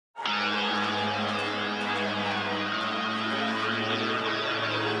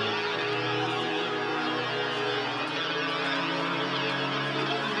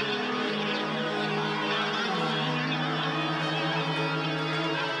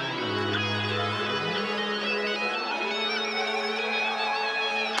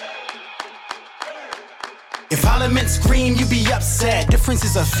Parliament scream, you be upset. Difference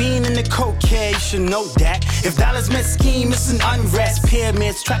is a fiend in the cocaine, you should know that. If dollars meant scheme, it's an unrest.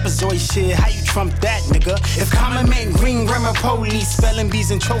 Pyramids, trapezoid shit, how you trump that, nigga? If common meant green, grammar police, spelling bees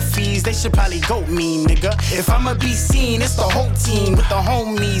and trophies, they should probably goat me, nigga. If I'ma be seen, it's the whole team with the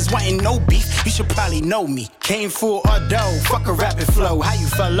homies wanting no beef, you should probably know me. Came full dough, fuck a rapid flow, how you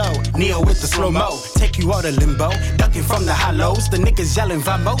follow? Neo with the slow-mo, take you out of limbo, ducking from the hollows, the niggas yelling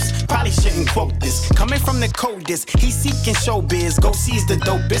vamos, probably shouldn't quote this. Coming from the coldest, he's seeking showbiz, go seize the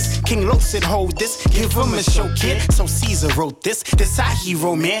dopest. King Lo said hold this, give him a show kid. So Caesar wrote this our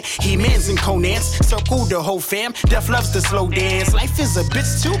hero man. He-Mans and Conans, circle the whole fam. Death loves to slow dance, life is a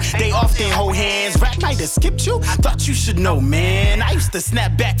bitch too. They often hold hands, rap might have skipped you. Thought you should know, man. I used to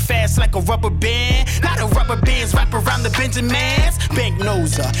snap back fast like a rubber band. Now the rubber bands wrap around the Benjamins. Bank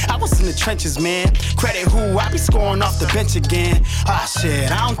noser, I was in the trenches, man. Credit who, I be scoring off the bench again. Ah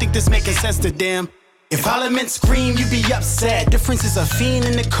shit, I don't think this making sense to them. If Parliament scream, you be upset. Difference is a fiend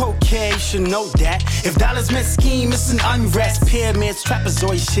in the cocaine, you should know that. If dollars meant scheme, it's an unrest. Pyramids,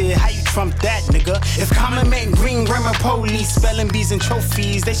 trapezoid shit, how you trump that, nigga? If common meant green, grammar police, spelling bees and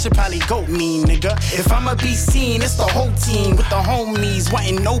trophies, they should probably goat me, nigga. If I'ma be seen, it's the whole team with the homies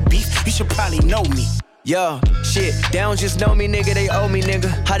wanting no beef, you should probably know me. Yo, shit, they don't just know me, nigga, they owe me, nigga.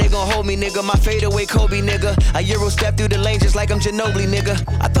 How they gon' hold me, nigga? My fadeaway Kobe, nigga. I Euro step through the lane just like I'm Ginobili, nigga.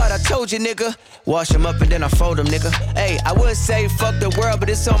 I thought I told you, nigga. Wash them up and then I fold them, nigga. Hey, I would say fuck the world, but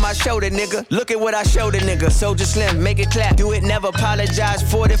it's on my shoulder, nigga. Look at what I showed a nigga. Soldier Slim, make it clap. Do it, never apologize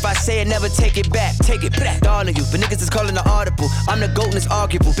for it. If I say it, never take it back. Take it back, all of you. But niggas is calling the audible. I'm the GOAT and it's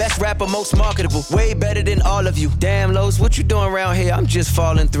arguable. Best rapper, most marketable. Way better than all of you. Damn, Los, what you doing around here? I'm just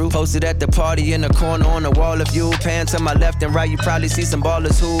falling through. Posted at the party in the corner on the wall of you. Pan to my left and right, you probably see some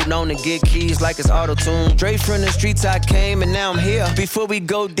ballers who known to get keys like it's auto-tune. Straight from the streets I came and now I'm here. Before we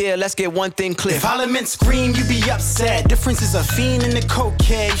go there, let's get one thing clear. If Parliament scream, you be upset. Difference is a fiend in the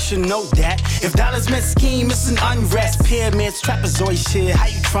cocaine, you should know that. If dollars meant scheme, it's an unrest. Pyramids, trapezoid shit, how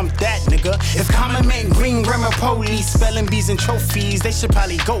you trump that, nigga? If common meant green, grammar police, spelling bees and trophies, they should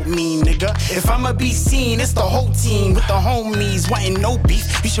probably goat me, nigga. If I'ma be seen, it's the whole team with the homies wanting no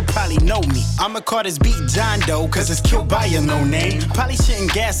beef, you should probably know me. I'ma call this beat John Doe, cause it's killed by a no name. Probably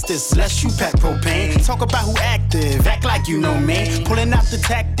shouldn't gas this, less you pack propane. Talk about who active, act like you know me. Pulling out the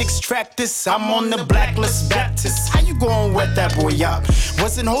tactics, track this, I'm on the blacklist Baptist. How you gon' wet that boy up?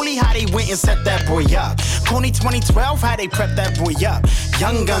 Wasn't holy how they went and set that boy up. Coney 2012, how they prep that boy up.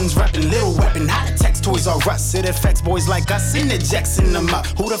 Young guns reppin' Little Weapon, how the text Toys R Us. It affects boys like us, interjecting them up.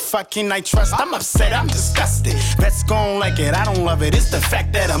 Who the fuck can I trust? I'm upset, I'm disgusted. Vets gon' like it, I don't love it. It's the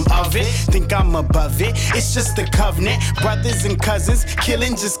fact that I'm of it, think I'm above it. It's just the covenant, brothers and cousins,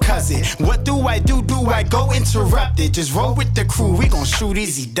 killing just cuz it. What do? Do I go interrupt it? Just roll with the crew, we gon' shoot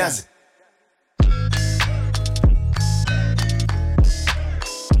easy, does it?